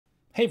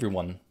Hey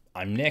everyone,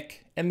 I'm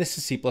Nick, and this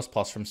is C++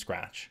 from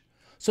scratch.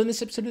 So in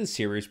this episode of the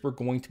series, we're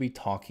going to be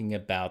talking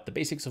about the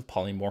basics of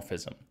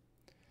polymorphism.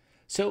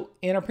 So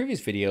in our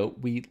previous video,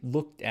 we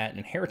looked at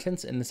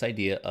inheritance and this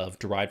idea of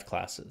derived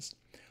classes.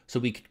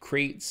 So we could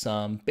create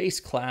some base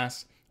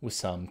class with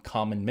some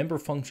common member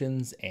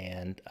functions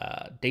and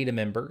data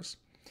members,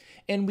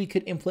 and we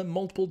could implement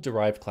multiple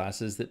derived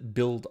classes that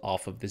build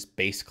off of this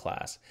base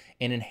class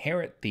and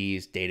inherit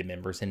these data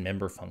members and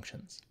member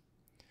functions.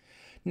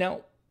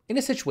 Now, in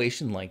a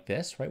situation like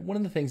this, right, one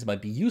of the things that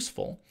might be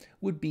useful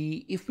would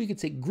be if we could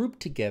say group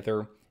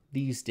together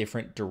these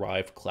different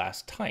derived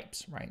class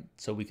types, right?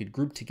 So we could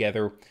group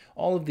together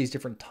all of these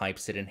different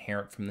types that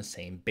inherit from the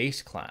same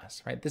base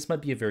class, right? This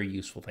might be a very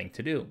useful thing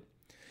to do.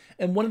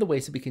 And one of the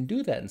ways that we can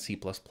do that in C++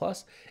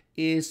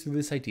 is through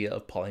this idea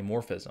of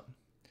polymorphism.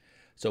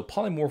 So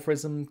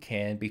polymorphism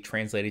can be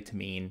translated to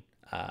mean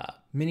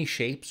many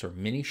shapes or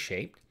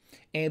many-shaped.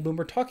 And when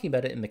we're talking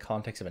about it in the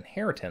context of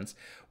inheritance,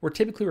 we're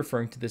typically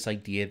referring to this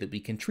idea that we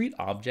can treat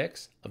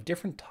objects of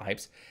different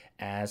types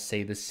as,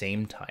 say, the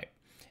same type.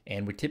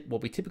 And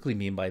what we typically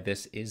mean by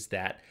this is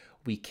that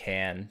we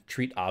can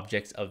treat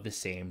objects of the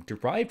same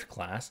derived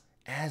class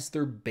as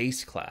their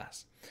base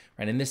class,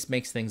 right? And this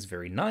makes things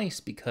very nice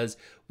because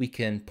we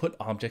can put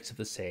objects of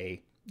the same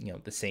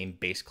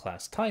base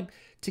class type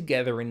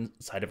together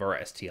inside of our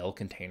STL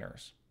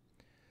containers.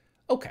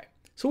 Okay.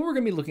 So what we're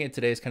going to be looking at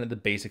today is kind of the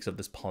basics of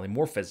this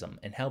polymorphism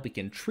and how we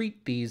can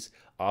treat these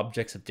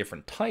objects of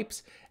different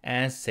types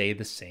as, say,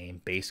 the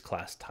same base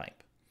class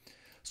type.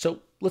 So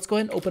let's go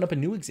ahead and open up a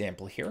new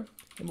example here,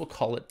 and we'll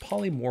call it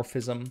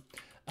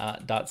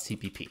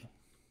polymorphism.cpp.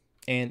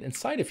 And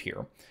inside of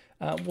here,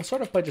 we'll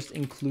start off by just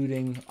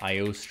including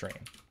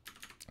IOStream,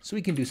 so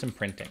we can do some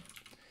printing.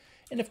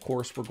 And of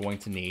course, we're going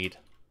to need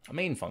a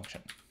main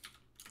function.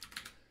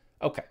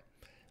 Okay,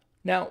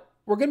 now,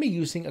 we're going to be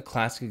using a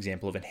classic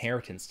example of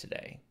inheritance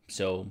today.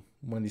 So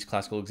one of these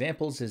classical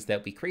examples is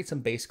that we create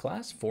some base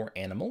class for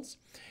animals,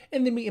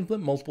 and then we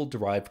implement multiple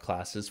derived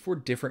classes for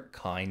different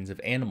kinds of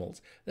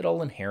animals that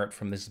all inherit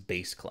from this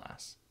base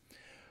class.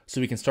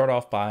 So we can start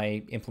off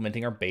by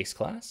implementing our base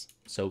class.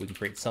 So we can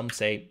create some,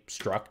 say,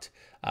 struct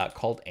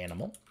called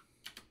animal.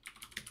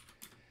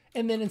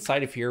 And then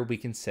inside of here, we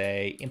can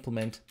say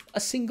implement a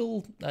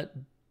single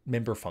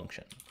member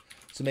function.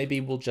 So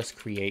maybe we'll just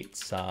create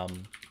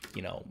some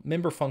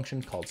member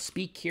function called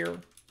speak here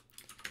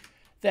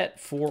that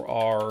for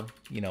our,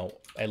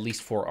 at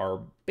least for our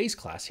base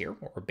class here,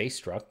 or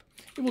base struct,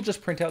 it will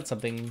just print out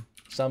some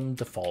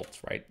default,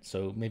 right?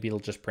 So maybe it'll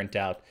just print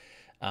out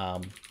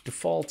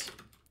default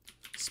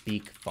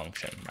speak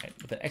function, right?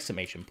 With an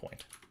exclamation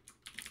point.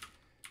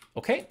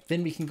 Okay,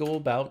 then we can go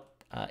about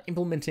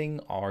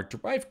implementing our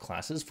derived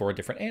classes for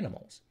different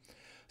animals.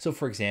 So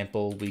for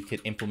example, we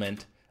could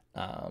implement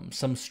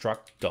some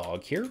struct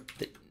dog here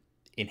that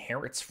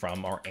inherits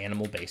from our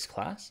animal base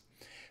class.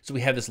 So we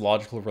have this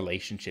logical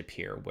relationship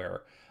here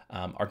where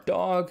our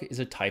dog is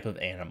a type of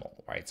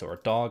animal, right? So our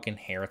dog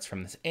inherits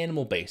from this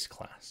animal base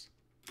class.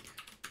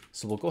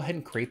 So we'll go ahead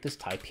and create this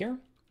type here.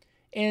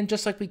 And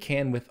just like we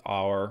can with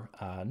our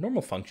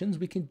normal functions,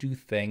 we can do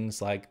things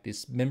like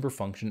this member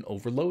function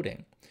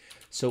overloading.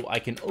 So I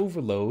can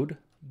overload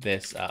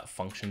this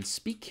function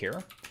speak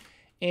here,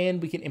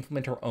 and we can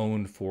implement our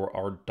own for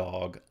our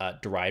dog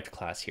derived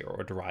class here,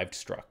 or derived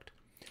struct.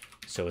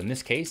 So in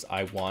this case,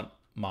 I want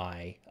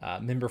my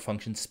member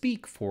function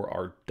speak for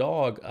our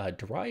dog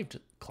derived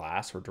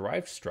class or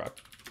derived struct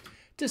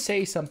to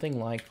say something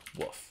like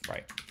woof,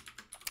 right?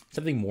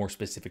 Something more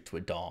specific to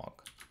a dog.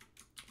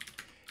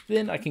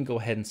 Then I can go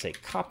ahead and say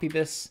copy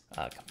this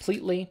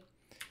completely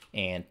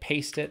and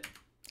paste it.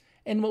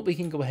 And what we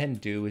can go ahead and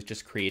do is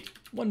just create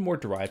one more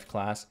derived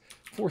class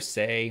for,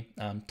 say,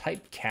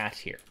 type cat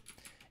here.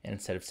 And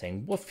instead of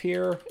saying woof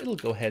here, it'll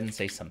go ahead and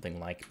say something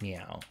like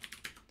meow.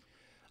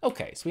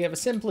 Okay, so we have a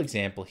simple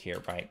example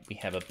here, right? We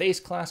have a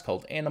base class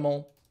called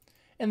animal,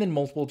 and then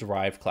multiple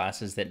derived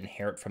classes that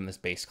inherit from this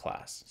base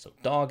class, so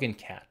dog and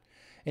cat.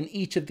 And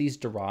each of these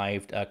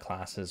derived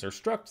classes or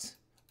structs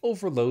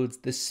overloads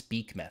the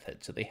speak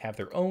method, so they have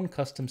their own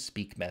custom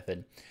speak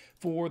method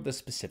for the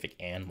specific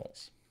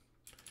animals.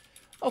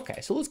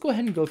 Okay, so let's go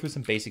ahead and go through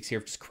some basics here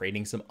of just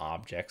creating some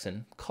objects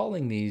and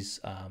calling these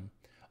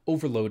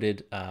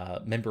overloaded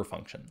member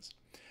functions.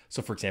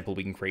 So for example,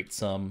 we can create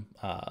some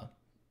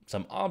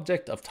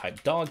object of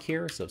type dog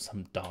here, so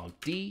some dog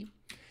d,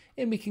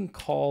 and we can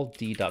call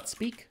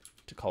d.speak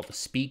to call the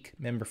speak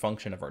member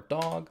function of our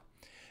dog,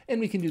 and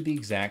we can do the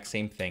exact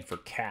same thing for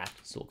cat,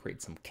 so we'll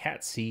create some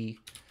cat c,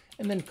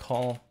 and then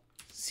call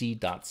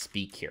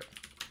c.speak here.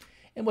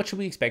 And what should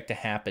we expect to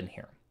happen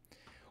here?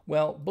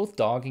 Well, both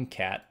dog and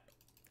cat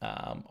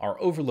are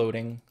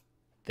overloading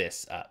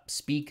this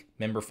speak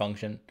member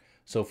function,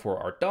 so for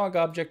our dog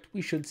object,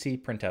 we should see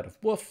printout of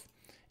woof,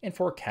 and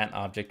for a cat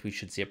object, we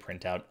should see a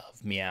printout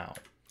of meow.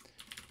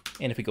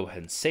 And if we go ahead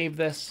and save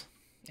this,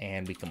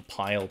 and we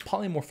compile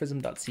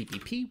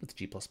polymorphism.cpp with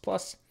G++,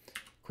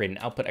 create an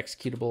output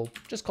executable,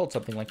 just called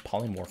something like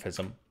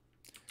polymorphism.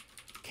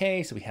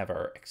 Okay, so we have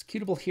our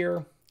executable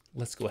here.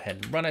 Let's go ahead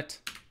and run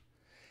it.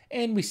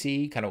 And we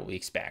see kind of what we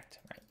expect,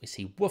 right? We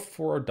see woof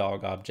for our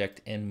dog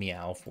object and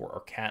meow for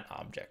our cat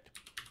object.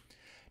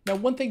 Now,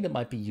 one thing that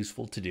might be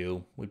useful to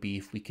do would be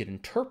if we could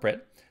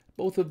interpret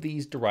both of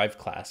these derived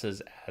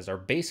classes as our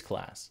base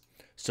class.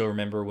 So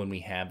remember, when we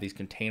have these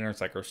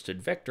containers like our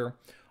std vector,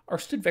 our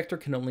std vector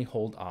can only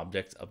hold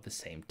objects of the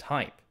same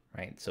type,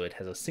 right? So it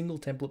has a single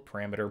template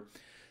parameter.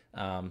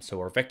 So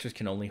our vectors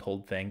can only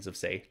hold things of,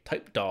 say,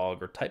 type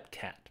dog or type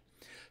cat.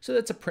 So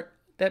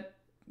that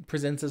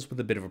presents us with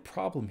a bit of a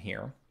problem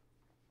here.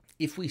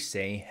 If we,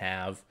 say,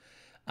 have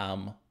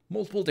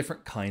multiple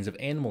different kinds of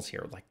animals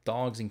here, like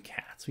dogs and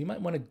cats, we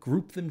might want to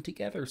group them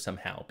together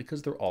somehow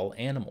because they're all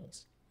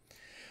animals.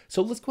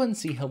 So let's go ahead and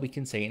see how we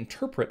can, say,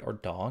 interpret our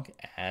dog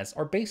as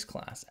our base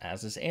class,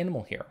 as this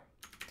animal here.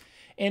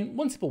 And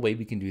one simple way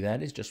we can do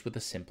that is just with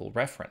a simple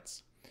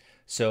reference.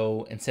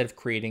 So instead of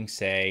creating,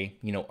 say,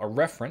 a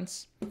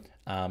reference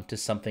to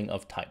something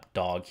of type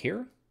dog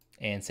here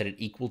and set it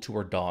equal to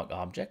our dog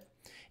object,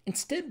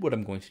 instead what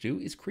I'm going to do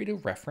is create a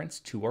reference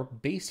to our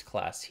base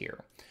class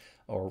here,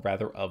 or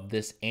rather of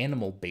this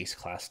animal base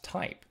class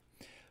type.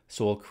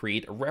 So I'll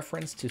create a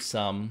reference to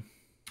some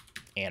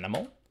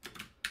animal,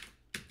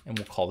 and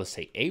we'll call this,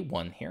 say,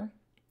 A1 here,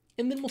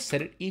 and then we'll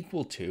set it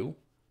equal to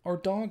our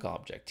dog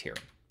object here.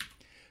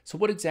 So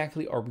what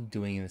exactly are we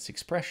doing in this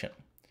expression?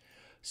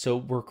 So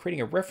we're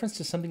creating a reference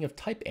to something of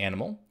type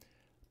animal,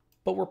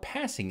 but we're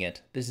passing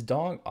it this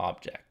dog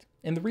object.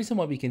 And the reason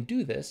why we can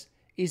do this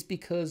is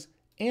because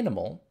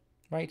animal,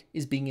 right,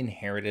 is being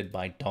inherited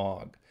by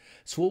dog.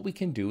 So what we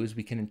can do is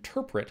we can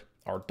interpret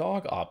our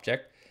dog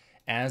object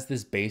as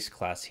this base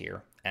class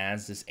here,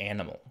 as this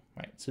animal,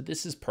 right? So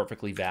this is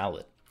perfectly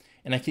valid.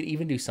 And I could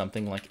even do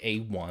something like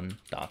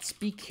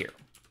a1.speak here.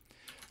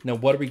 Now,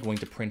 what are we going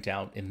to print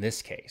out in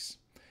this case?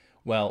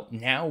 Well,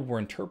 now we're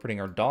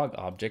interpreting our dog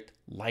object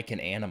like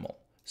an animal.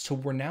 So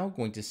we're now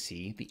going to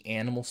see the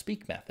animal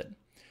speak method.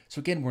 So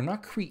again, we're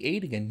not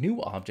creating a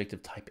new object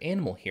of type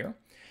animal here.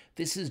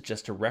 This is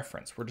just a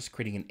reference. We're just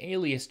creating an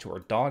alias to our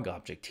dog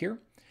object here,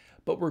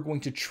 but we're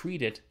going to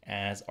treat it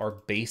as our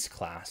base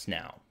class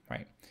now,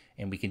 right?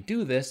 And we can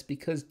do this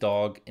because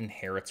dog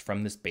inherits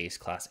from this base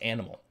class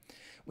animal.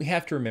 We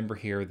have to remember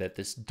here that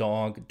this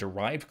dog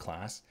derived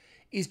class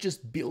is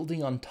just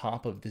building on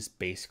top of this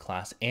base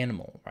class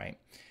animal, right?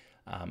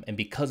 And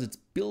because it's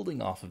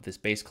building off of this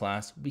base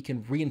class, we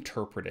can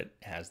reinterpret it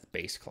as the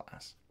base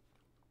class.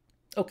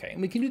 Okay,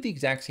 and we can do the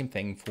exact same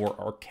thing for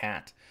our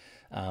cat,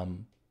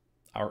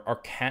 our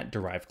cat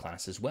derived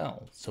class as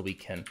well. So we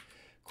can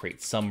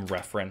create some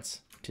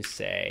reference to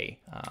say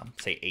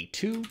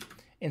A2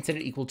 and set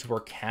it equal to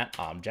our cat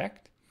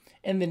object.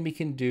 And then we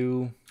can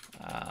do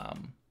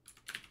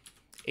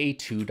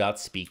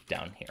a2.speak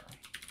down here,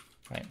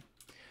 right?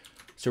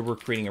 So we're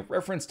creating a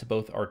reference to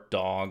both our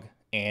dog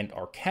and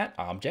our cat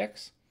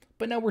objects,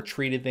 but now we're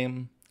treating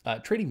them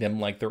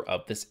like they're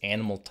of this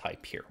animal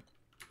type here.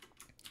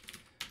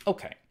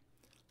 Okay,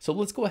 so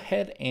let's go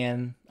ahead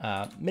and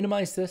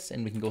minimize this,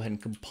 and we can go ahead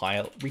and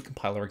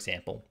recompile our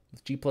example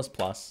with G++.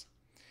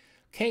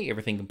 Okay,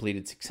 everything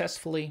completed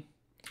successfully,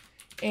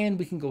 and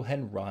we can go ahead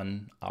and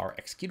run our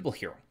executable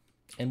here.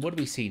 And what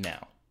do we see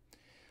now?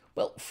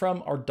 Well,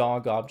 from our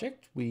dog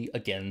object, we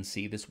again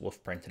see this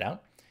woof printed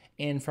out.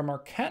 And from our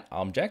cat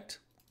object,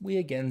 we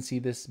again see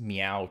this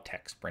meow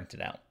text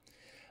printed out.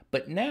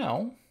 But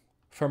now,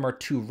 from our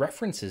two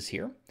references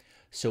here,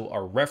 so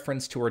our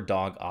reference to our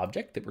dog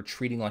object that we're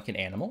treating like an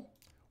animal,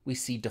 we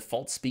see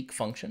default speak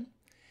function.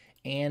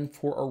 And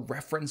for our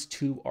reference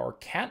to our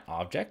cat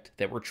object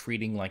that we're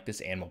treating like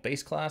this animal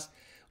base class,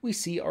 we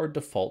see our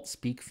default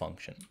speak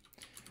function,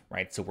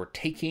 right? So we're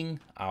taking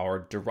our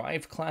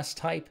derived class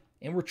type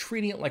and we're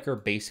treating it like our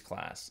base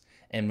class.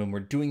 And when we're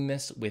doing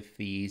this with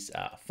these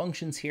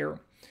functions here,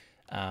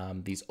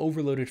 these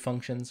overloaded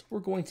functions, we're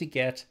going to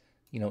get,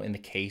 in the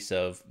case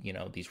of,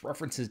 these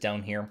references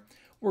down here,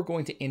 we're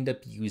going to end up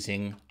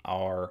using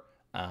our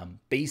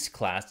base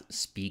class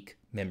speak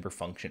member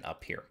function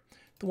up here,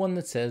 the one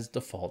that says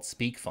default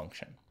speak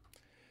function.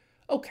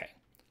 Okay,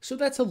 so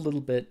that's a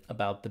little bit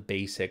about the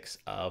basics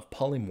of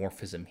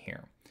polymorphism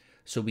here.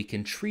 So we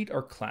can treat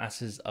our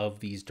classes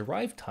of these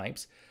derived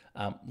types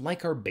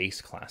like our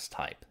base class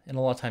type. And a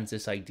lot of times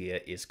this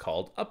idea is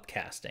called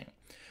upcasting.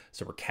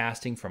 So we're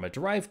casting from a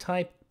derived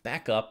type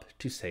back up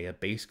to, say, a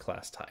base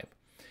class type.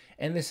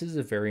 And this is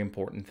a very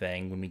important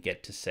thing when we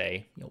get to,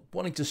 say,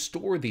 wanting to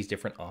store these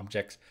different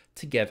objects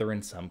together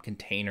in some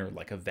container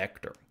like a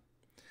vector.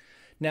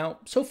 Now,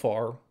 so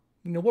far,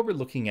 what we're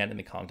looking at in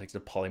the context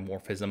of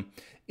polymorphism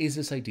is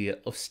this idea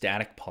of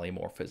static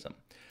polymorphism.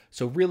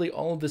 So really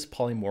all of this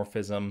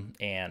polymorphism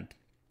and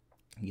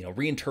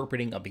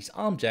reinterpreting of these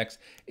objects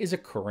is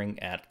occurring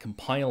at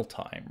compile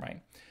time,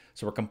 right?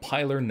 So our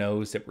compiler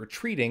knows that we're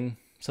treating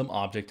some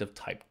object of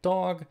type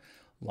dog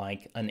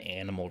like an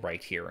animal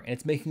right here, and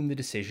it's making the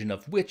decision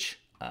of which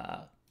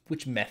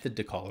method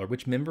to call or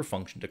which member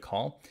function to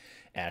call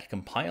at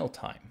compile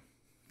time.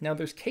 Now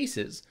there's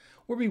cases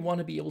where we want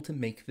to be able to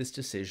make this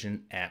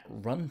decision at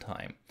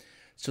runtime.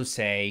 So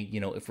say,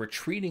 if we're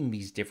treating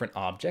these different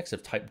objects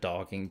of type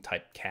dog and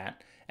type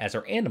cat as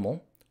our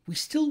animal, we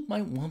still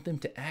might want them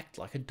to act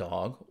like a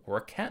dog or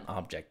a cat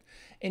object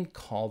and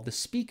call the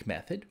speak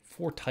method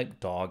for type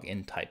dog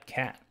and type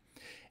cat.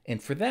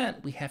 And for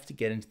that, we have to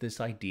get into this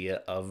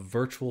idea of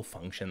virtual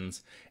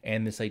functions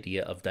and this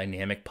idea of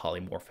dynamic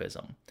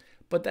polymorphism.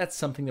 But that's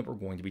something that we're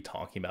going to be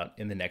talking about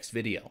in the next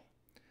video.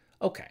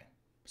 Okay,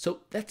 so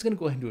that's going to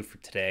go ahead and do it for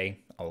today.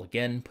 I'll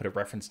again put a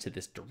reference to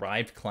this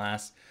derived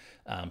class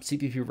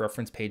CPP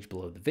reference page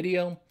below the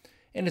video.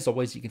 And as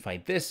always, you can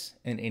find this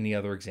and any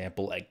other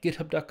example at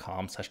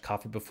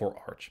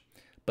github.com/coffeebeforearch.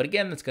 But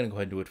again, that's going to go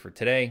ahead and do it for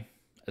today.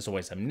 As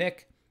always, I'm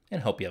Nick,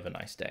 and hope you have a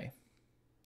nice day.